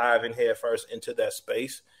really diving headfirst into that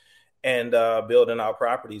space and building out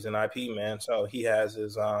properties and IP, man. So he has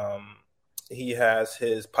his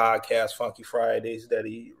podcast, Funky Fridays, that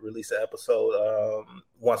he releases an episode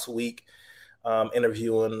once a week,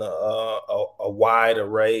 interviewing a wide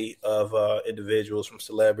array of individuals, from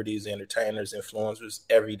celebrities, entertainers, influencers,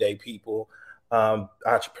 everyday people,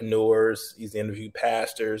 entrepreneurs. He's interviewed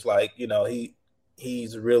pastors. Like,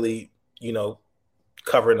 he's really,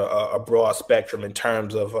 covering a broad spectrum in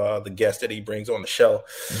terms of the guests that he brings on the show.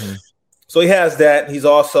 Mm-hmm. So he has that. He's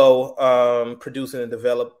also producing and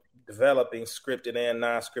developing scripted and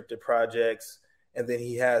non-scripted projects, and then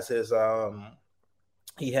he has his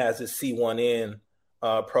C1N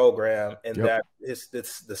program, and that it's the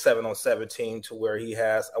 7-on-7 to where he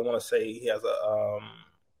has, I want to say he has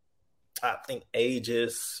I think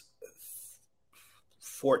ages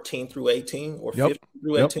 14 through 18 or 15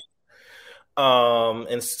 through 18.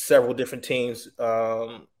 And several different teams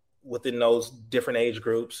within those different age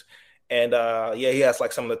groups. And he has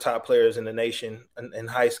like some of the top players in the nation in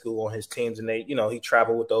high school on his teams, and they, he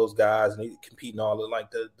traveled with those guys and he compete in all the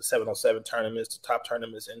like the 7-on-7 tournaments, the top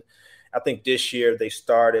tournaments. And I think this year they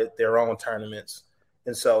started their own tournaments.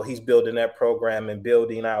 And so he's building that program and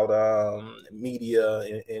building out media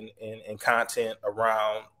and content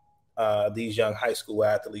around these young high school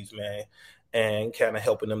athletes, man, and kind of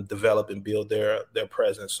helping them develop and build their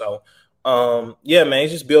presence. So, man,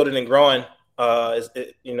 he's just building and growing,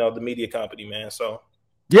 the media company, man. So.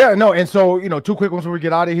 Yeah, no, and so, two quick ones before we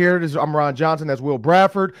get out of here. I'm Ron Johnson. That's Will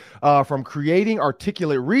Bradford from Creating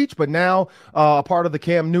Articulate Reach, but now a part of the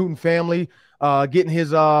Cam Newton family, getting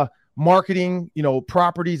his marketing,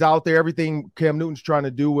 properties out there, everything Cam Newton's trying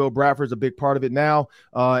to do. Will Bradford's a big part of it now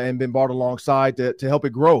and been brought alongside to help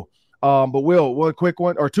it grow. But Will,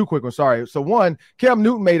 two quick ones, sorry. So one, Cam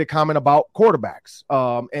Newton made a comment about quarterbacks,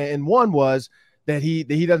 and one was that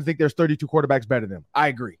he doesn't think there's 32 quarterbacks better than him. I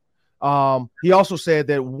agree. He also said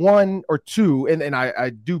that one or two, and I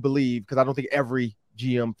do believe, because I don't think every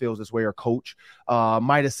GM feels this way or coach,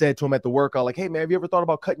 might have said to him at the workout, like, hey, man, have you ever thought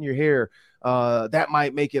about cutting your hair? That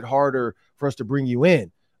might make it harder for us to bring you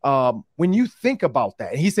in. When you think about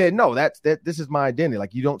that, and he said, no, this is my identity.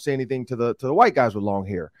 Like, you don't say anything to the white guys with long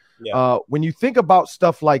hair. Yeah. When you think about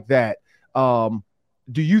stuff like that,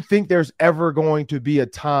 do you think there's ever going to be a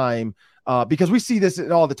time, because we see this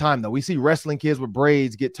all the time, though. We see wrestling kids with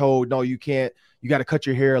braids get told, no, you can't, you got to cut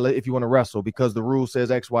your hair if you want to wrestle because the rule says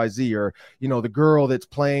X, Y, Z, or, the girl that's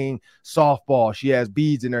playing softball, she has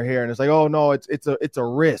beads in her hair and it's like, oh no, it's a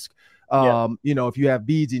risk. If you have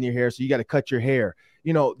beads in your hair, so you got to cut your hair.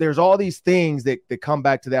 There's all these things that come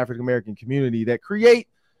back to the African-American community that create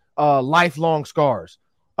lifelong scars.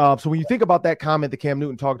 So when you think about that comment that Cam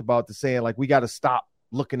Newton talked about, the saying, like, we got to stop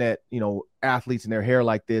looking at, athletes and their hair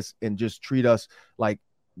like this and just treat us like,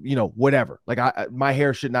 whatever. Like my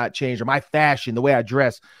hair should not change, or my fashion, the way I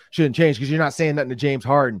dress shouldn't change, because you're not saying nothing to James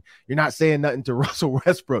Harden. You're not saying nothing to Russell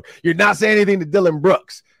Westbrook. You're not saying anything to Dylan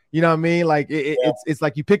Brooks. You know what I mean? Like it's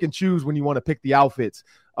like you pick and choose when you want to pick the outfits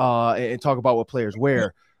and talk about what players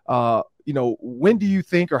wear. When do you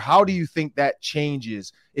think, or how do you think that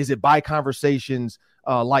changes? Is it by conversations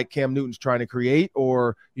like Cam Newton's trying to create,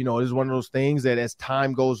 or, is one of those things that as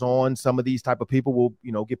time goes on, some of these type of people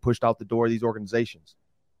will, get pushed out the door of these organizations?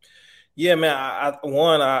 Yeah, man.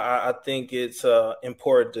 I think it's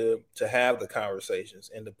important to have the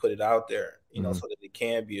conversations and to put it out there, so that it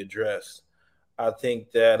can be addressed. I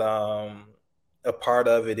think that a part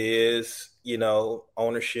of it is,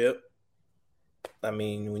 ownership. I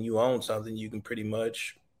mean, when you own something, you can pretty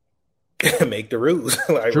much make the rules.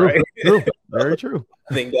 True, right? True. Very true.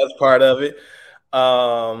 I think that's part of it.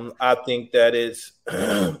 I think that it's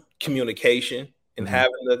communication and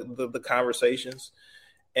having the conversations,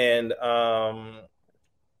 and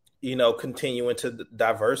continuing to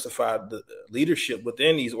diversify the leadership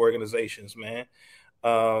within these organizations, man.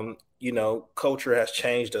 Culture has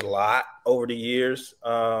changed a lot over the years.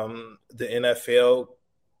 The NFL,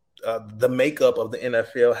 the makeup of the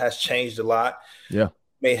NFL has changed a lot. Yeah.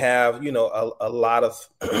 May have, a lot of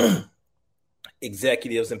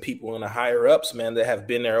executives and people in the higher ups, man, that have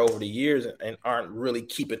been there over the years and aren't really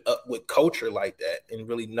keeping up with culture like that and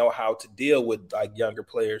really know how to deal with like younger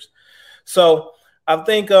players. So I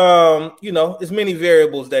think, there's many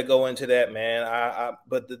variables that go into that, man.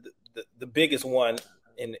 But the biggest one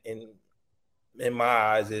in my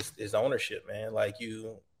eyes is ownership, man. Like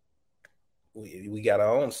we got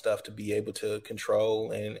our own stuff to be able to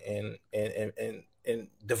control and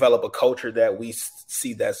develop a culture that we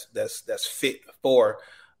see that's fit for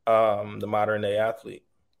the modern day athlete.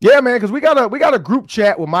 Yeah, man, because we got a group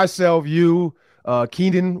chat with myself, you,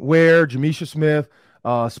 Keenan Ware, Jamisha Smith,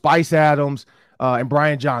 Spice Adams, and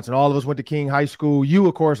Brian Johnson. All of us went to King High School. You,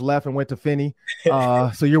 of course, left and went to Finney.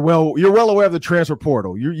 So you're well aware of the transfer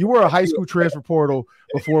portal. You were a high school transfer portal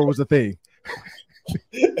before it was a thing.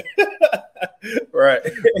 Right.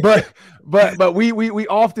 But we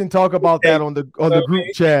often talk about that on the group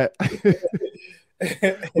chat.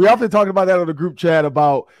 We often talk about that on the group chat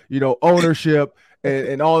about, ownership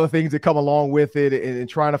and all the things that come along with it, and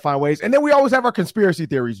trying to find ways. And then we always have our conspiracy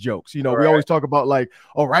theories jokes. We always talk about like,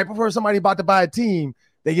 oh, right before somebody about to buy a team,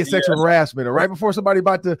 they get sexual harassment, or right before somebody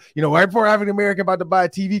about to, right before African American about to buy a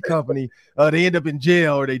TV company, they end up in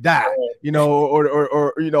jail or they die,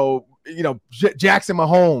 or Jackson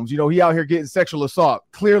Mahomes, he out here getting sexual assault.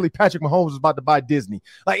 Clearly, Patrick Mahomes is about to buy Disney.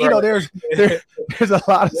 Like, there's a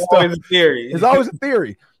lot of stuff. There's always a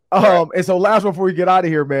theory. And so last one before we get out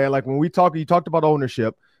of here, man, like when you talked about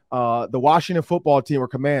ownership, the Washington football team or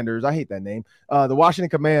Commanders. I hate that name. The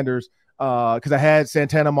Washington Commanders. Because I had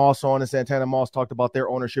Santana Moss on, and Santana Moss talked about their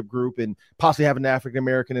ownership group and possibly having an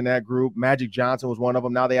African-American in that group. Magic Johnson was one of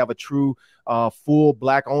them. Now they have a true full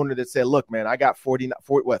black owner that said, look, man, I got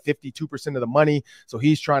 52% of the money. So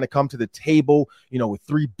he's trying to come to the table, with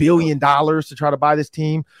 $3 billion to try to buy this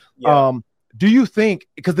team. Yeah. Do you think,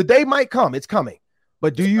 because the day might come, it's coming,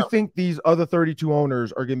 but do you think these other 32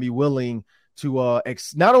 owners are going to be willing to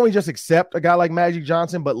not only just accept a guy like Magic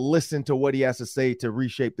Johnson, but listen to what he has to say to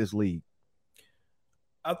reshape this league?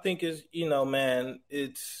 I think man,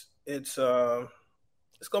 it's going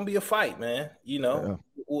to be a fight, man.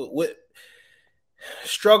 What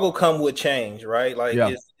struggle come with change, right? Like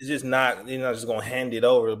it's just not, just going to hand it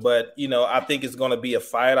over. But, I think it's going to be a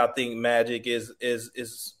fight. I think Magic is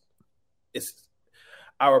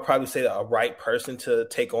I would probably say a right person to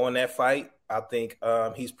take on that fight. I think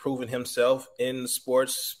he's proven himself in the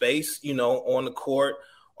sports space, on the court,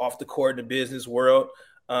 off the court, in the business world,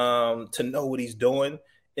 to know what he's doing.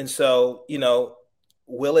 And so,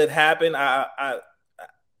 will it happen?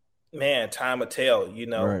 Man, time will tell,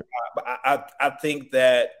 Right. I think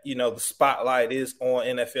that, the spotlight is on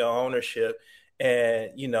NFL ownership.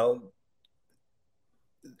 And,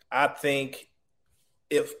 I think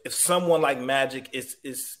if someone like Magic is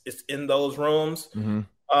in those rooms,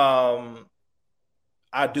 mm-hmm.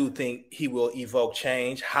 I do think he will evoke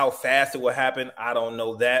change. How fast it will happen, I don't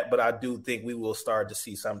know that, but I do think we will start to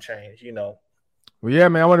see some change, Well, yeah,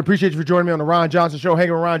 man, I want to appreciate you for joining me on the Ron Johnson Show,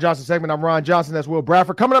 hanging with Ron Johnson segment. I'm Ron Johnson. That's Will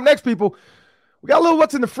Bradford. Coming up next, people, we got a little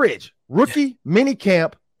what's in the fridge. Rookie mini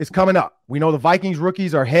camp is coming up. We know the Vikings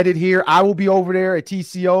rookies are headed here. I will be over there at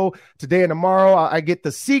TCO today and tomorrow. I get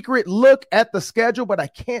the secret look at the schedule, but I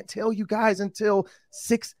can't tell you guys until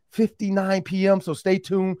 6:59 p.m., so stay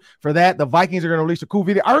tuned for that. The Vikings are going to release a cool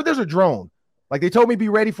video. I heard there's a drone. Like, they told me be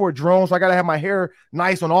ready for a drone, so I got to have my hair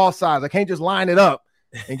nice on all sides. I can't just line it up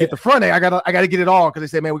and get the front end. I gotta get it all, because they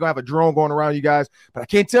say, man, we're gonna have a drone going around you guys. But I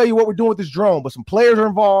can't tell you what we're doing with this drone. But some players are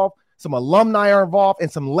involved, some alumni are involved,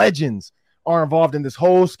 and some legends are involved in this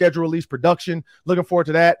whole schedule release production. Looking forward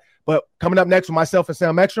to that. But coming up next with myself and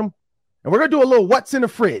Sam Ekstrom, and we're gonna do a little what's in the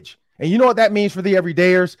fridge. And you know what that means for the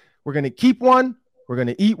everydayers. We're gonna keep one, we're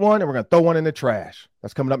gonna eat one, and we're gonna throw one in the trash.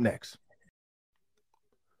 That's coming up next.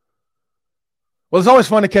 Well, it's always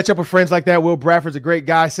fun to catch up with friends like that. Will Bradford's a great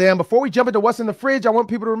guy. Sam, before we jump into what's in the fridge, I want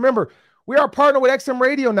people to remember we are a partner with XM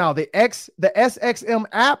Radio now. The SXM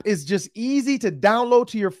app is just easy to download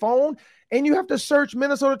to your phone, and you have to search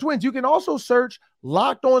Minnesota Twins. You can also search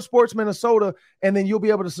Locked On Sports Minnesota, and then you'll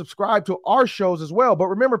be able to subscribe to our shows as well. But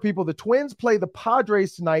remember, people, the Twins play the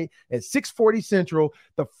Padres tonight at 6:40 Central.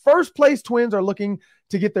 The first place Twins are looking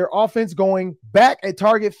to get their offense going back at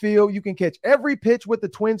Target Field. You can catch every pitch with the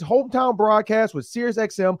Twins' hometown broadcast with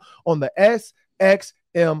SiriusXM on the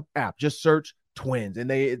SXM app. Just search Twins. And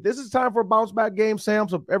this is time for a bounce back game, Sam.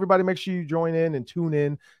 So everybody make sure you join in and tune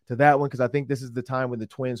in to that one, because I think this is the time when the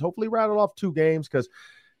Twins hopefully rattle off 2 games, because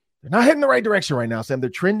they're not heading the right direction right now, Sam. They're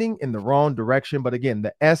trending in the wrong direction. But again,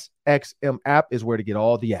 the SXM app is where to get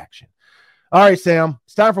all the action. All right, Sam,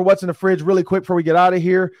 it's time for what's in the fridge really quick before we get out of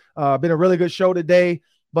here. Been a really good show today,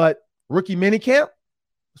 but rookie minicamp,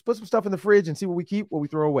 let's put some stuff in the fridge and see what we keep, what we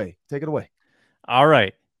throw away. Take it away. All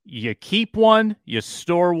right. You keep one, you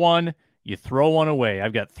store one, you throw one away.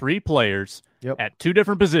 I've got 3 players at 2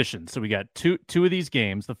 different positions. So we got two of these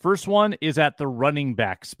games. The first one is at the running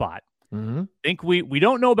back spot. Mm-hmm. I think we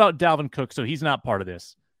don't know about Dalvin Cook, so he's not part of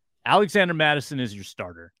this. Alexander Mattison is your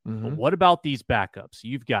starter. Mm-hmm. But what about these backups?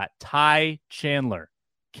 You've got Ty Chandler,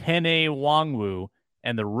 Kene Nwangwu,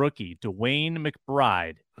 and the rookie, Dwayne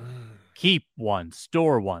McBride. Keep one,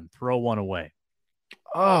 store one, throw one away.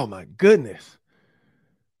 Oh, my goodness.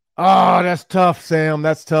 Oh, that's tough, Sam.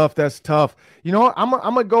 That's tough. You know what? I'm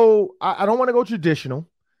going to go – I don't want to go traditional.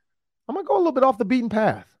 I'm going to go a little bit off the beaten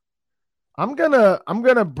path. I'm gonna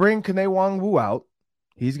bring Kene Nwangwu out.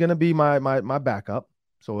 He's going to be my backup.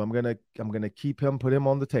 So I'm gonna keep him, put him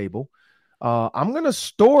on the table. I'm gonna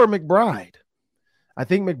store McBride. I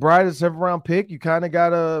think McBride is a 7th round pick. You kind of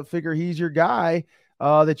gotta figure he's your guy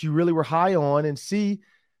that you really were high on and see.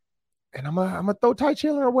 And I'm gonna throw Ty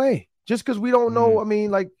Chandler away. just because we don't know. I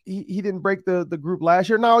mean, like he didn't break the group last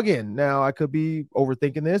year. Now I could be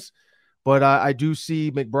overthinking this, but I do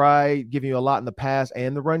see McBride giving you a lot in the pass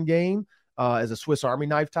and the run game as a Swiss Army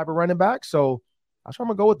knife type of running back. So that's where I'm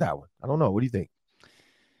gonna go with that one. I don't know. What do you think?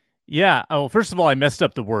 Yeah. Oh, first of all, I messed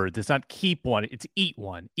up the words. It's not keep one. It's eat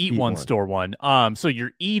one. Eat one, store one. So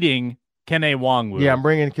you're eating Kene Nwangwu. Yeah, I'm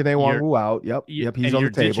bringing Kene Nwangwu out. Yep. He's on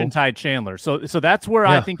the table. Ditching Ty Chandler. So that's where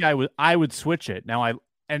I think I would switch it. Now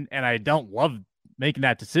I don't love making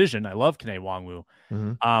that decision. I love Kene Nwangwu.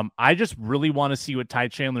 Mm-hmm. I just really want to see what Ty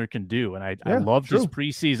Chandler can do, and I loved his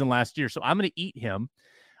preseason last year. So I'm going to eat him.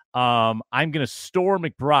 I'm going to store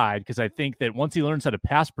McBride because I think that once he learns how to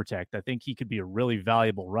pass protect, I think he could be a really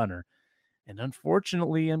valuable runner. And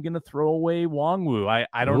unfortunately, I'm going to throw away Nwangwu.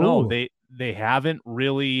 I don't know. They haven't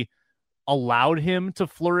really allowed him to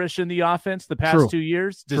flourish in the offense the past 2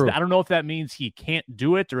 years. I don't know if that means he can't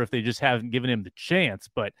do it or if they just haven't given him the chance.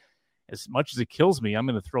 But as much as it kills me, I'm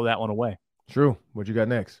going to throw that one away. True. What you got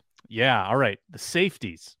next? Yeah. All right. The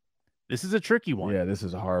safeties. This is a tricky one. Yeah, this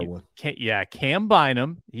is a hard one. Cam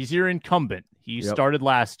Bynum, he's your incumbent. He started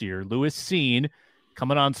last year. Lewis Seen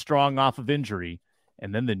coming on strong off of injury.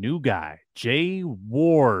 And then the new guy, Jay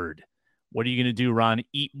Ward. What are you going to do, Ron?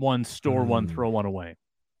 Eat one, store one, throw one away.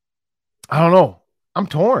 I don't know. I'm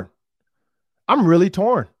torn. I'm really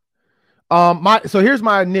torn. So here's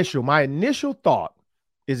my initial thought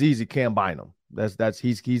is easy. Cam Bynum.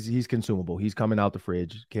 He's consumable. He's coming out the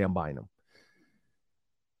fridge. Cam Bynum.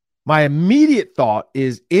 My immediate thought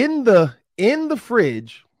is in the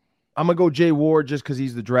fridge, I'm gonna go Jay Ward just because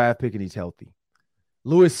he's the draft pick and he's healthy.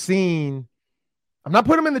 Lewis Seen, I'm not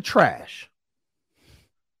putting him in the trash.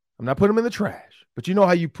 But you know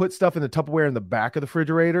how you put stuff in the Tupperware in the back of the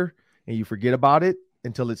refrigerator and you forget about it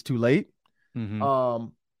until it's too late? Mm-hmm.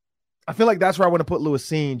 I feel like that's where I want to put Lewis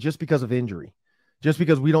Seen just because of injury. Just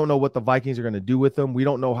because we don't know what the Vikings are going to do with him. We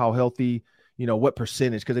don't know how healthy, what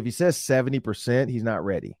percentage. Because if he says 70%, he's not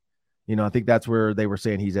ready. I think that's where they were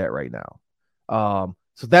saying he's at right now.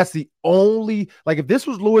 So that's the only, like if this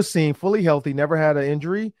was Lewis Seen, fully healthy, never had an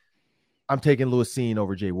injury, I'm taking Lewis Seen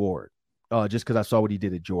over Jay Ward just because I saw what he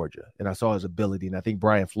did at Georgia and I saw his ability. And I think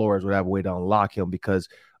Brian Flores would have a way to unlock him because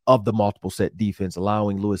of the multiple set defense,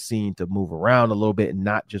 allowing Lewis Seen to move around a little bit and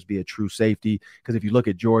not just be a true safety. Because if you look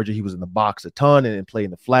at Georgia, he was in the box a ton and played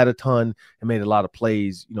in the flat a ton and made a lot of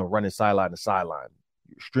plays, running sideline to sideline.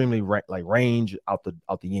 Extremely range out the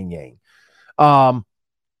yin yang.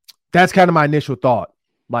 That's kind of my initial thought.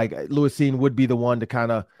 Like Lewis Seen would be the one to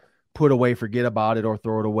kind of put away, forget about it, or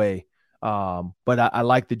throw it away. But I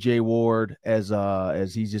like the Jay Ward as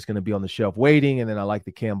he's just going to be on the shelf waiting, and then I like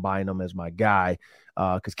the Cam Bynum as my guy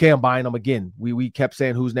because Cam Bynum, again, we kept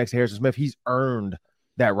saying who's next to Harrison Smith. He's earned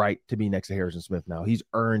that right to be next to Harrison Smith now. He's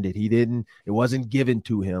earned it. It wasn't given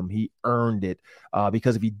to him. He earned it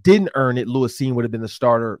because if he didn't earn it, Lewis Seen would have been the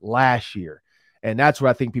starter last year. And that's what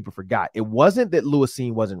I think people forgot. It wasn't that Lewis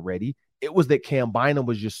Seen wasn't ready. It was that Cam Bynum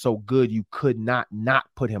was just so good you could not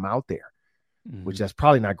put him out there, which that's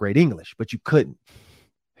probably not great English, but you couldn't.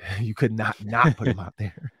 You could not put him out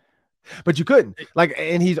there. But you couldn't.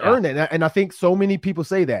 And he's earned it. And I think so many people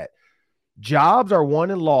say that. Jobs are won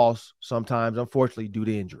and lost sometimes, unfortunately, due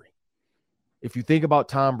to injury. If you think about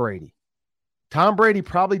Tom Brady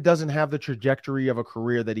probably doesn't have the trajectory of a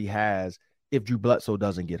career that he has if Drew Bledsoe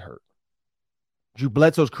doesn't get hurt. Drew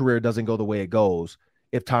Bledsoe's career doesn't go the way it goes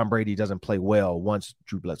if Tom Brady doesn't play well once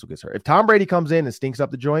Drew Bledsoe gets hurt. If Tom Brady comes in and stinks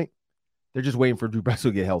up the joint, they're just waiting for Drew Bledsoe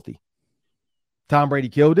to get healthy. Tom Brady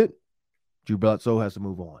killed it. Drew Bledsoe has to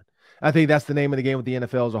move on. I think that's the name of the game with the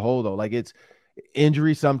NFL as a whole, though. Like it's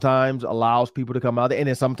injury sometimes allows people to come out there, and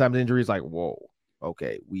then sometimes injury is like, whoa,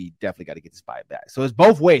 okay, we definitely got to get this guy back. So it's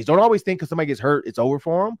both ways. Don't always think because somebody gets hurt, it's over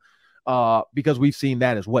for them because we've seen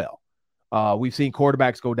that as well. We've seen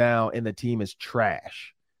quarterbacks go down and the team is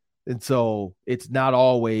trash. And so it's not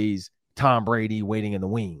always Tom Brady waiting in the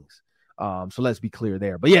wings. So let's be clear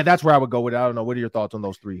there. But yeah, that's where I would go with it. I don't know. What are your thoughts on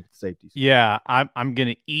those three safeties? Yeah, I'm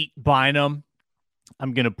going to eat Bynum.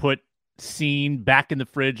 I'm going to put Seen back in the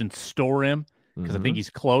fridge and store him because I think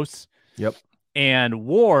he's close. Yep. And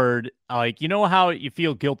Ward, you know how you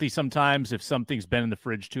feel guilty sometimes if something's been in the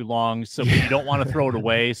fridge too long, so you don't want to throw it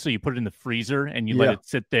away, so you put it in the freezer and you let it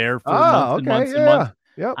sit there for months and months and months.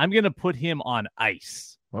 Yep. I'm going to put him on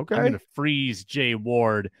ice. Okay. I'm going to freeze Jay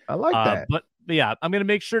Ward. I like that. But yeah, I'm going to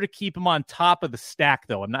make sure to keep him on top of the stack,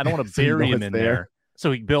 though. I don't want to bury him in there.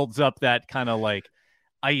 So he builds up that kind of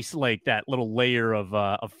ice, that little layer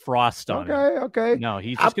of frost on him. Okay. No,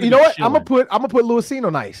 he's just going to you know what? I'm gonna put Lewis Seen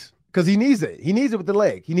on ice because he needs it. He needs it with the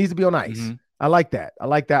leg. He needs to be on ice. I like that. I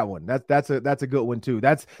like that one. That's a good one too.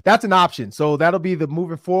 That's an option. So that'll be the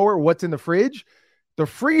moving forward. What's in the fridge? The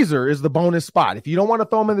freezer is the bonus spot. If you don't want to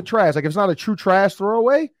throw them in the trash, like if it's not a true trash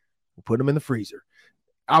throwaway, we'll put them in the freezer.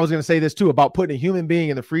 I was going to say this too about putting a human being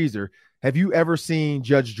in the freezer. Have you ever seen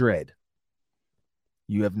Judge Dredd?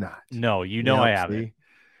 You have not. No, I haven't.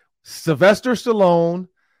 Sylvester Stallone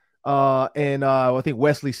and I think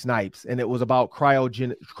Wesley Snipes, and it was about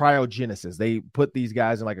cryogenesis. They put these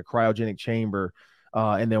guys in like a cryogenic chamber,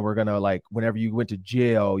 and then we're gonna, like, whenever you went to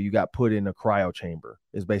jail, you got put in a cryo chamber.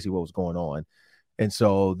 Is basically what was going on. And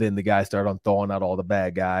so then the guys started thawing out all the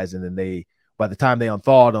bad guys, and then by the time they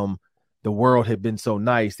unthawed them, the world had been so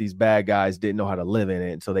nice, these bad guys didn't know how to live in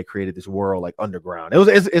it, and so they created this world like underground.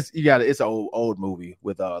 It's an old movie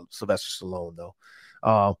with Sylvester Stallone though.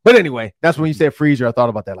 But anyway, that's when you said freezer. I thought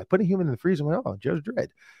about that, like putting a human in the freezer. Well, oh, Judge Dredd.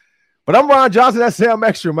 But I'm Ron Johnson. That's Sam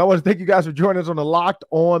Ekstrom. I want to thank you guys for joining us on the Locked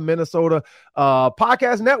On Minnesota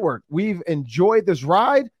podcast network. We've enjoyed this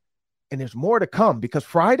ride, and there's more to come because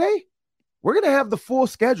Friday we're going to have the full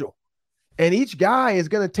schedule, and each guy is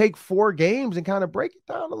going to take 4 games and kind of break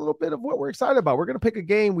it down a little bit of what we're excited about. We're going to pick a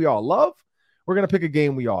game we all love. We're going to pick a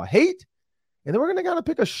game we all hate, and then we're going to kind of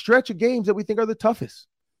pick a stretch of games that we think are the toughest.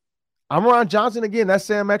 I'm Ron Johnson. Again, that's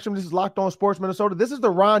Sam Ekstrom. This is Locked On Sports Minnesota. This is the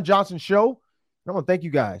Ron Johnson Show. I want to thank you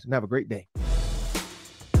guys and have a great day.